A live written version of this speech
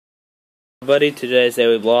Everybody, today's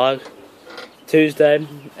daily vlog, Tuesday,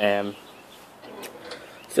 and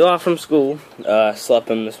still off from school. Slept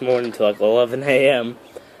in this morning till like 11 a.m.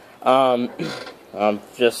 I went to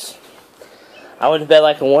bed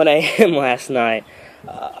like at 1 a.m. last night.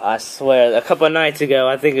 I swear, a couple of nights ago,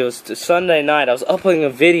 I think it was Sunday night, I was uploading a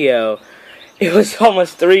video. It was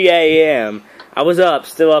almost 3 a.m. I was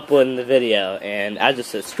still uploading the video, and I just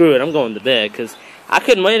said, screw it, I'm going to bed, because I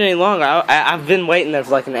couldn't wait any longer. I've been waiting there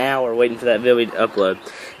for like an hour waiting for that video to upload.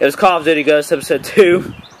 It was Call of Duty Ghosts Episode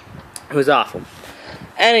 2. It was awful.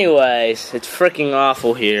 Anyways, it's freaking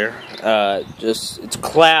awful here. It's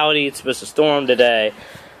cloudy. It's supposed to storm today.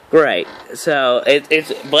 Great. So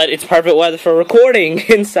but it's perfect weather for recording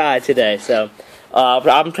inside today. So I'm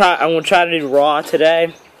gonna try to do Raw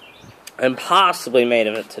today and possibly main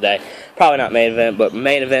event today. Probably not main event, but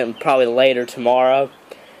main event probably later tomorrow.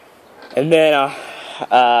 And then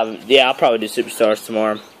yeah, I'll probably do Superstars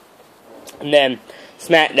tomorrow. And then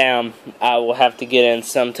SmackDown, I will have to get in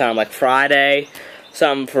sometime like Friday,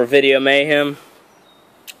 something for Video Mayhem.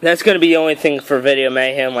 That's going to be the only thing for Video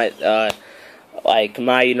Mayhem, like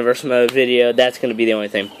my Universal Mode video. That's going to be the only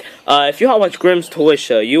thing. If you all watch Grimm's Toy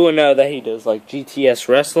Show, you will know that he does like GTS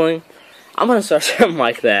wrestling. I'm going to start something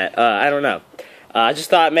like that. I don't know. I just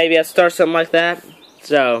thought maybe I'd start something like that.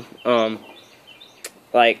 So,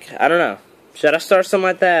 like, I don't know. Should I start something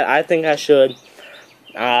like that? I think I should.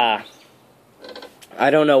 I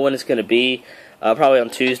don't know when it's going to be. Probably on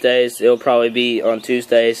Tuesdays. It'll probably be on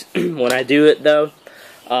Tuesdays when I do it, though.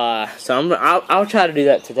 So I'll try to do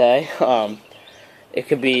that today. It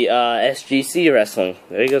could be SGC Wrestling.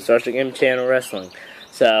 There you go, Starstruck Game Channel Wrestling.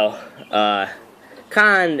 So, I'm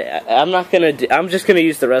just going to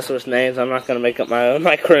use the wrestlers' names. I'm not going to make up my own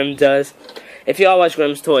like Grimm does. If y'all watch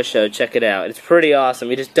Grimm's Toy Show, check it out. It's pretty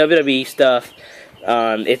awesome. He does WWE stuff.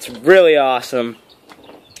 It's really awesome.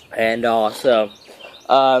 And also,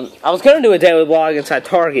 I was going to do a daily vlog inside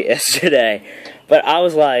Target yesterday, but I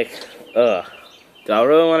was like, ugh, do I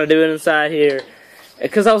really want to do it inside here?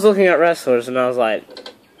 Because I was looking at wrestlers, and I was like,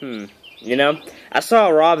 you know? I saw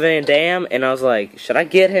Rob Van Dam, and I was like, should I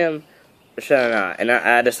get him, or should I not? And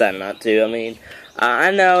I decided not to. I mean,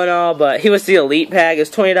 I know and all, but he was the Elite Pack.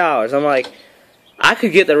 It's $20. I'm like, I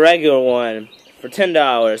could get the regular one for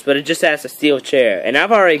 $10, but it just has a steel chair. And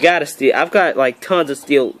I've already got I've got like tons of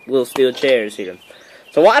little steel chairs here.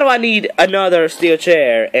 So why do I need another steel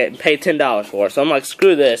chair and pay $10 for it? So I'm like,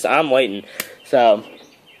 screw this, I'm waiting. So,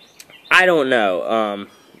 I don't know.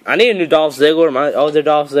 I need a new Dolph Ziggler. My other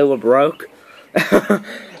Dolph Ziggler broke. But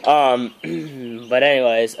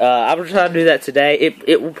anyways, I will try to do that today.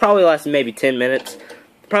 It will probably last maybe 10 minutes.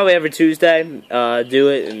 Probably every Tuesday, do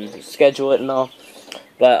it and schedule it and all.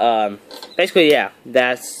 But, basically, yeah,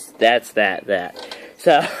 that's that.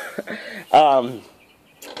 So,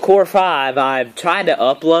 Core 5, I've tried to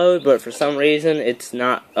upload, but for some reason, it's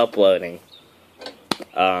not uploading.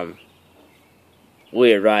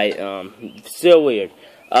 Weird, right? Still weird.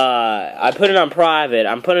 I put it on private.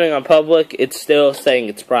 I'm putting it on public. It's still saying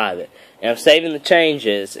it's private. And I'm saving the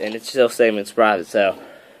changes, and it's still saying it's private. So,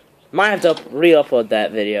 might have to re-upload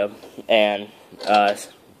that video and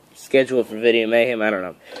schedule it for Video Mayhem. I don't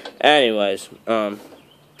know. Anyways, I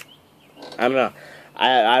don't know.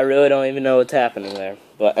 I really don't even know what's happening there.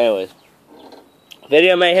 But anyways,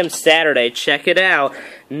 Video Mayhem Saturday. Check it out.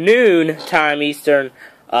 Noon time Eastern.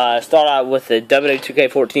 Start out with the WWE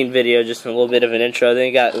 2K14 video, just a little bit of an intro. Then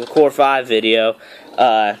you got the Core 5 video,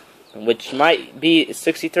 which might be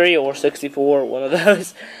 63 or 64, one of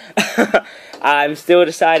those. I'm still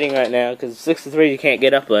deciding right now, because 63 you can't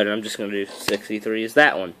get uploaded. I'm just going to do 63 as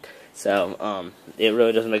that one. So, it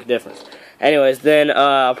really doesn't make a difference. Anyways, then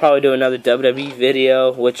I'll probably do another WWE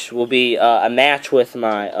video, which will be a match with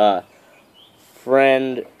my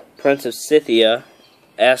friend, Prince of Scythia,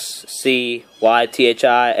 SCYTHIA.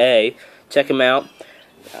 Check him out.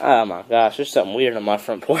 Oh my gosh, there's something weird on my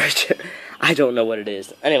front porch. I don't know what it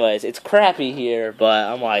is. Anyways, it's crappy here,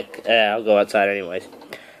 but I'm like, I'll go outside anyways.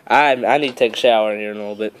 I need to take a shower in here in a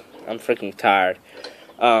little bit. I'm freaking tired.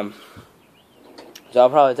 So I'll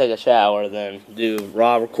probably take a shower, then do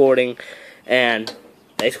raw recording, and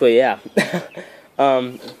basically, yeah.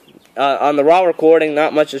 On the raw recording,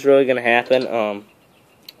 not much is really going to happen.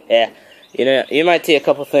 Yeah. You know, you might see a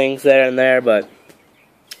couple things there and there, but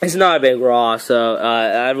it's not a big Raw, so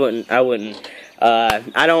I'm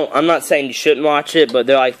not saying you shouldn't watch it, but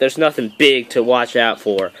there's nothing big to watch out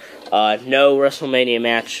for. No WrestleMania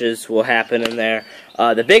matches will happen in there.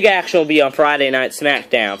 The big action will be on Friday Night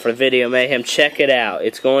SmackDown for Video Mayhem. Check it out.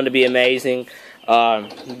 It's going to be amazing.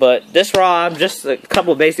 But this Raw, just a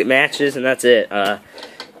couple of basic matches, and that's it.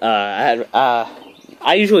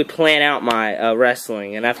 I usually plan out my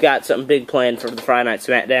wrestling, and I've got something big planned for the Friday Night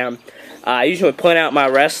SmackDown. I usually plan out my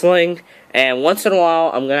wrestling, and once in a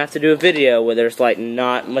while I'm gonna have to do a video where there's like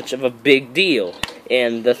not much of a big deal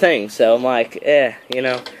in the thing. So I'm like, it's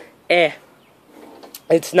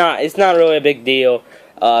not really a big deal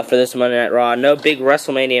for this Monday Night Raw. No big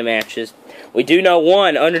WrestleMania matches. We do know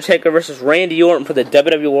one, Undertaker versus Randy Orton for the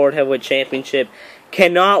WWE World Heavyweight Championship.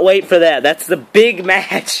 Cannot wait for that. That's the big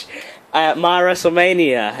match at my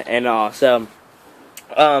WrestleMania and all. So,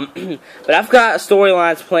 but I've got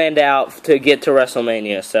storylines planned out to get to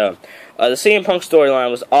WrestleMania. So, the CM Punk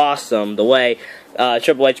storyline was awesome. The way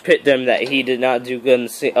Triple H picked him that he did not do good in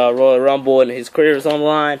the Royal Rumble and his career was on the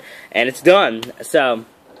line, and it's done. So,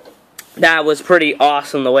 that was pretty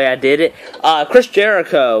awesome the way I did it. Chris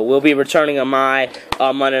Jericho will be returning on my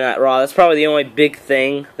Monday Night Raw. That's probably the only big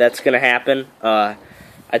thing that's going to happen.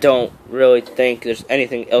 I don't really think there's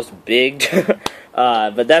anything else big.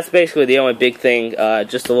 But that's basically the only big thing.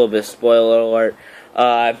 Just a little bit of spoiler alert.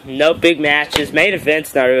 No big matches. Main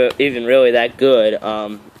event's not even really that good.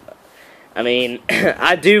 I mean,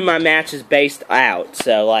 I do my matches based out.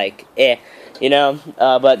 So, like, but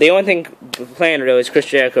the only thing planned really is Chris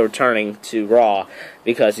Jericho returning to Raw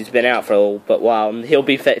because he's been out for a little bit while, and he'll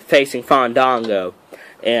be facing Fandango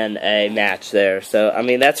in a match there. So, I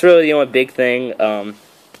mean, that's really the only big thing. But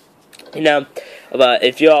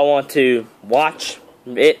if you all want to watch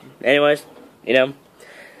it, anyways,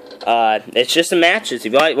 it's just some matches.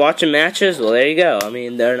 If you like watching matches, well, there you go. I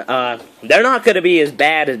mean, they're not going to be as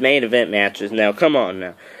bad as main event matches. Now, come on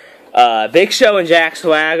now. Big Show and Jack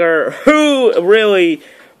Swagger. Who do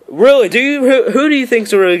you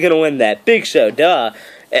think's really going to win that? Big Show, duh.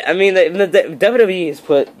 I mean, the WWE has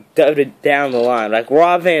put down the line. Like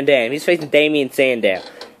Rob Van Dam, he's facing Damian Sandow.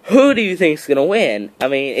 Who do you think's going to win? I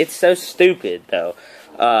mean, it's so stupid, though.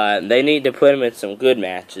 They need to put him in some good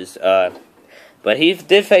matches. But he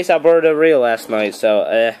did face Alberto Del Rio last night,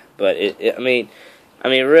 so, but I mean,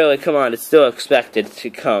 really, come on, it's still expected to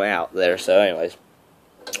come out there, so anyways.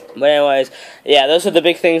 But anyways, yeah, those are the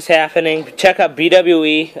big things happening. Check out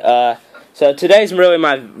BWE. So today's really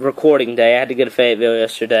my recording day. I had to go to Fayetteville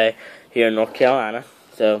yesterday here in North Carolina.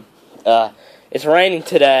 So, it's raining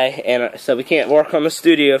today, and so we can't work on the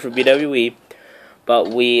studio for BWE. But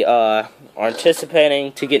we are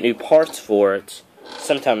anticipating to get new parts for it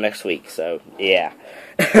sometime next week. So, yeah.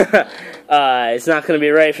 It's not going to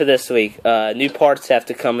be ready for this week. New parts have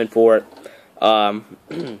to come in for it.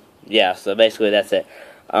 Yeah, so basically that's it.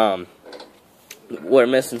 We're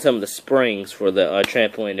missing some of the springs for the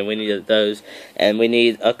trampoline, and we need those. And we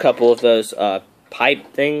need a couple of those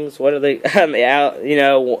pipe things. What are they?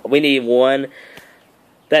 We need one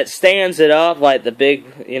that stands it up, like the big,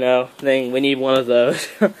 thing. We need one of those.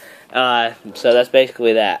 So that's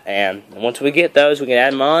basically that. And once we get those, we can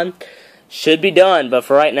add them on. Should be done, but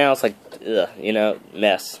for right now, it's like,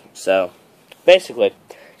 mess. So, basically,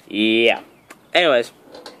 yeah. Anyways,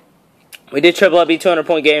 we did Triple Up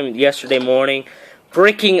 200-point game yesterday morning.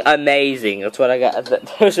 Freaking amazing. That's what I got.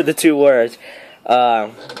 Those are the two words.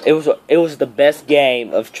 It was the best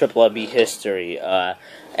game of Triple Up history. And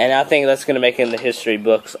I think that's going to make it in the history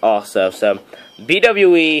books also. So,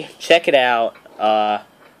 BWE, check it out.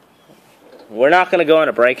 We're not going to go on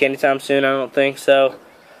a break anytime soon, I don't think so.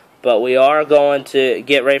 But we are going to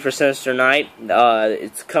get ready for Sinister Night.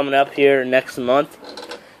 It's coming up here next month.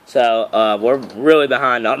 So, we're really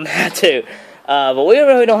behind on that, too. But we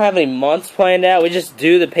really don't have any months planned out. We just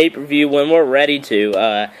do the pay-per-view when we're ready to.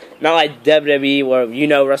 Not like WWE, where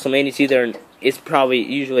WrestleMania's it's probably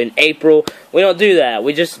usually in April. We don't do that.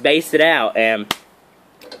 We just base it out. And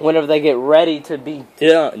whenever they get ready to be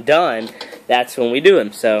done, that's when we do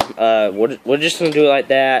them. So, we're just going to do it like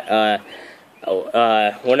that.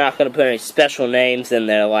 We're not going to put any special names in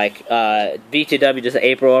there like BTW does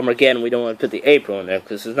April Armageddon. We don't want to put the April in there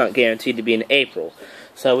because it's not guaranteed to be in April.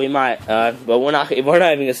 So we might, but we're not even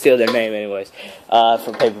going to steal their name anyways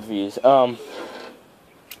for pay-per-views.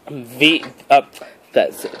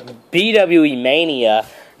 That's BWE Mania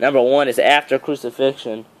 #1 is after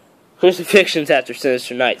Crucifixion. Crucifixion's after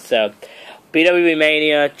Sinister Night. So BWE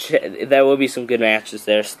Mania, there will be some good matches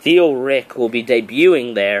there. Steel Rick will be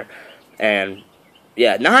debuting there. And,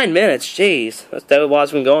 yeah, 9 minutes, jeez. That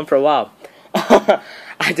was been going for a while. I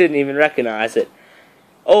didn't even recognize it.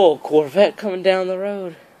 Oh, Corvette coming down the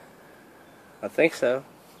road. I think so.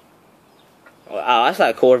 Wow, I saw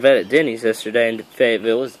a Corvette at Denny's yesterday in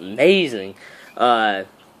Fayetteville. It was amazing. That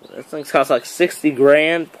thing cost like 60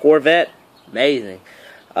 grand. Corvette, amazing.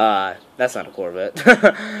 That's not a Corvette.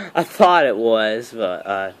 I thought it was,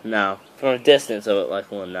 but, no. From a distance, it looked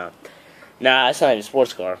like one, no. Nah, it's not even a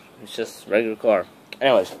sports car. It's just a regular car.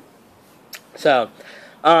 Anyways, so,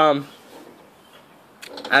 I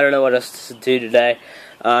don't know what else to do today.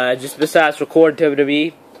 Just besides record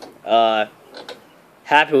WWE,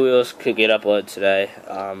 Happy Wheels could get uploaded today.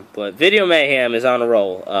 But Video Mayhem is on a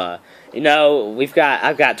roll. You know,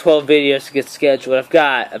 I've got 12 videos to get scheduled. I've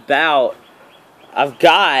got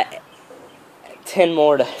 10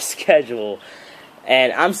 more to schedule.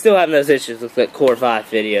 And I'm still having those issues with the Core 5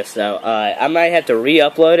 video, so I might have to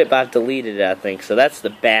re-upload it, but I've deleted it, I think. So that's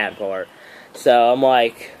the bad part. So I'm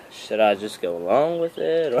like, should I just go along with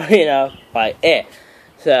it? Or, you know, like,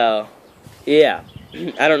 So, yeah.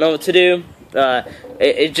 I don't know what to do.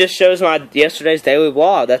 It just shows my yesterday's daily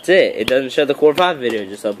vlog. That's it. It doesn't show the Core 5 video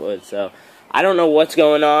just uploaded. So, I don't know what's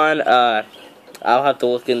going on. I'll have to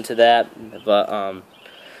look into that. But,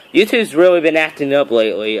 YouTube's really been acting up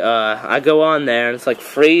lately. I go on there and it's like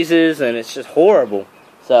freezes and it's just horrible.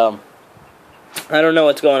 So, I don't know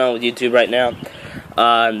what's going on with YouTube right now.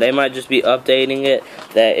 They might just be updating it.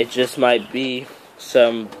 That it just might be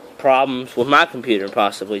some problems with my computer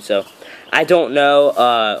possibly. So, I don't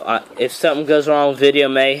know. If something goes wrong with Video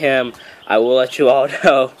Mayhem, I will let you all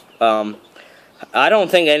know. I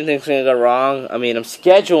don't think anything's going to go wrong. I mean, I'm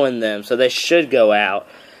scheduling them, so they should go out.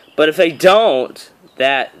 But if they don't,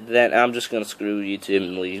 then I'm just going to screw YouTube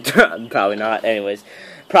and leave. Probably not. Anyways,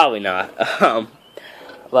 probably not.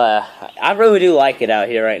 But I really do like it out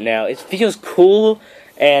here right now. It feels cool,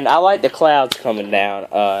 and I like the clouds coming down.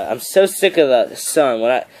 I'm so sick of the sun. When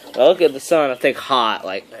I look at the sun, I think hot.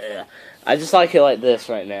 Like, ugh. I just like it like this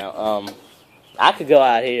right now. I could go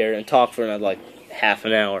out here and talk for another, like, half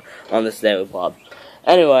an hour on this daily vlog.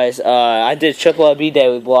 Anyways, I did Triple LB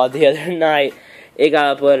daily vlog the other night. It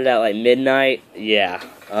got uploaded at like midnight. Yeah.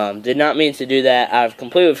 Did not mean to do that. I've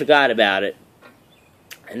completely forgot about it.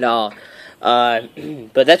 And all.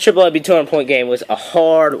 But that Triple LB 200-point game was a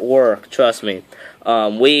hard work. Trust me.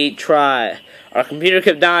 We tried. Our computer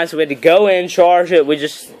kept dying, so we had to go in, charge it. We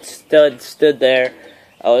just stood there.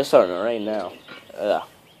 Oh, it's starting to rain now.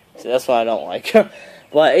 See, that's what I don't like.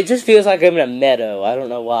 But it just feels like I'm in a meadow. I don't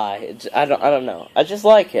know why. I don't know. I just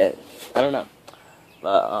like it. I don't know.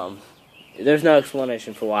 But there's no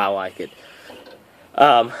explanation for why I like it.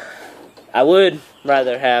 I would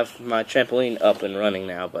rather have my trampoline up and running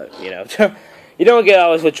now, but, you know, you don't get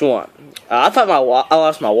always what you want. I thought I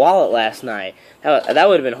lost my wallet last night. That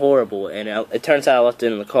would have been horrible, and it turns out I left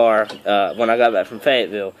it in the car when I got back from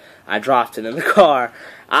Fayetteville. I dropped it in the car.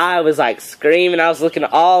 I was, like, screaming. I was looking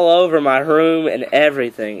all over my room and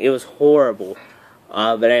everything. It was horrible.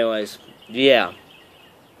 But anyways, yeah.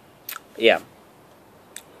 Yeah.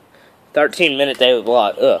 13-minute daily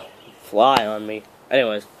vlog. Ugh. Fly on me.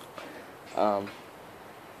 Anyways. What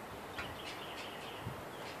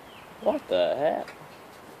the heck?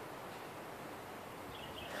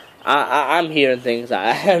 I'm hearing things.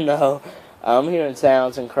 I don't know. I'm hearing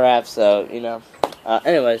sounds and crap, so, you know.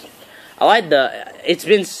 Anyways. I like it's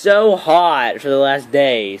been so hot for the last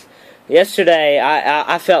days. Yesterday,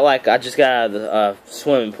 I felt like I just got out of the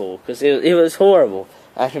swimming pool. Because it was horrible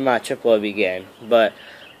after my Triple OB game. But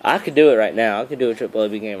I could do it right now. I could do a Triple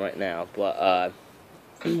OB game right now. But,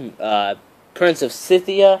 Prince of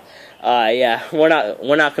Scythia, yeah, we're not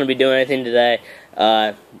going to be doing anything today.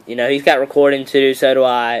 You know, he's got recording to do, so do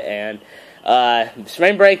I. And,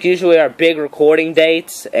 spring break usually are big recording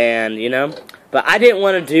dates. And, you know, but I didn't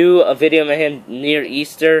want to do a video of him near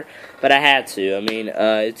Easter, but I had to. I mean,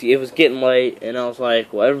 it was getting late, and I was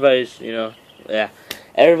like, well, everybody's, you know, yeah.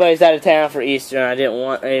 Everybody's out of town for Easter, and I didn't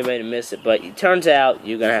want anybody to miss it. But it turns out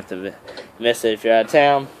you're going to have to miss it if you're out of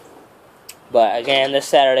town. But, again, this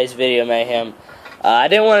Saturday's Video Mayhem. I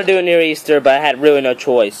didn't want to do it near Easter, but I had really no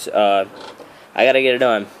choice. I got to get it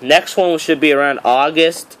done. Next one should be around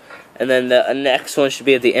August, and then the next one should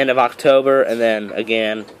be at the end of October, and then,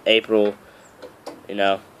 again, April, you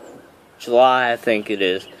know, July, I think it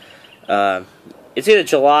is. It's either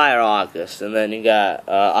July or August, and then you got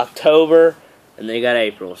October, and then you got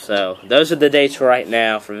April. So, those are the dates for right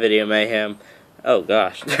now for Video Mayhem. Oh,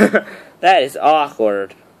 gosh. That is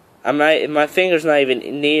awkward. My finger's not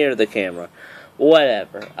even near the camera.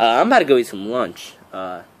 Whatever. I'm about to go eat some lunch.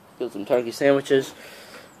 Get some turkey sandwiches.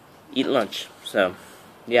 Eat lunch. So,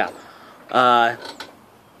 yeah.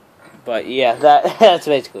 But, yeah, that's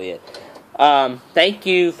basically it. Thank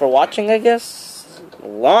you for watching, I guess.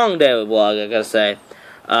 Long daily vlog, I gotta say.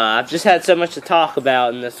 I've just had so much to talk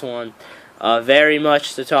about in this one. Very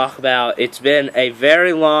much to talk about. It's been a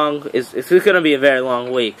very long, it's gonna be a very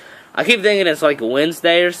long week. I keep thinking it's like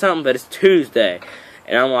Wednesday or something, but it's Tuesday.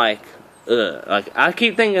 And I'm like, ugh. Like, I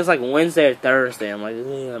keep thinking it's like Wednesday or Thursday. I'm like,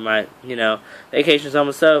 ugh, you know, vacation's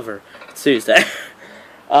almost over. It's Tuesday.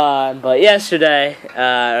 But yesterday,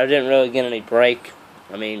 I didn't really get any break.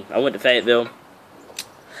 I mean, I went to Fayetteville.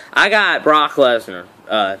 I got Brock Lesnar.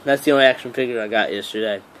 That's the only action figure I got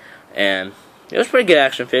yesterday. And it was a pretty good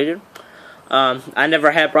action figure. I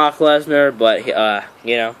never had Brock Lesnar, but,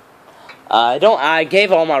 you know, I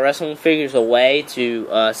gave all my wrestling figures away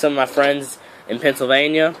to some of my friends in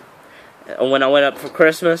Pennsylvania when I went up for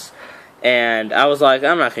Christmas, and I was like,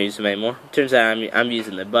 I'm not gonna use them anymore. Turns out I'm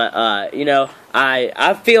using them, but you know,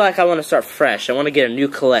 I feel like I want to start fresh. I want to get a new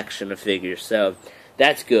collection of figures, so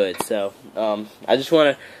that's good. So I just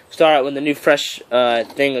want to start out with a new fresh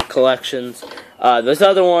thing of collections. Those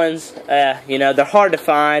other ones, you know, they're hard to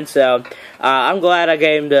find, so I'm glad I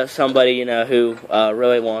gave them to somebody, you know, who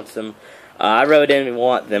really wants them. I really didn't even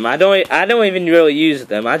want them. I don't even really use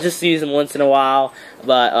them. I just use them once in a while.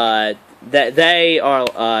 But they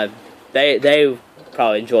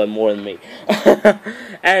probably enjoy more than me.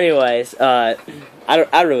 Anyways, I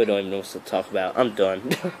really don't even know what to talk about. I'm done.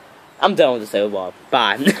 I'm done with this Bob.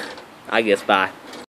 Bye. I guess bye.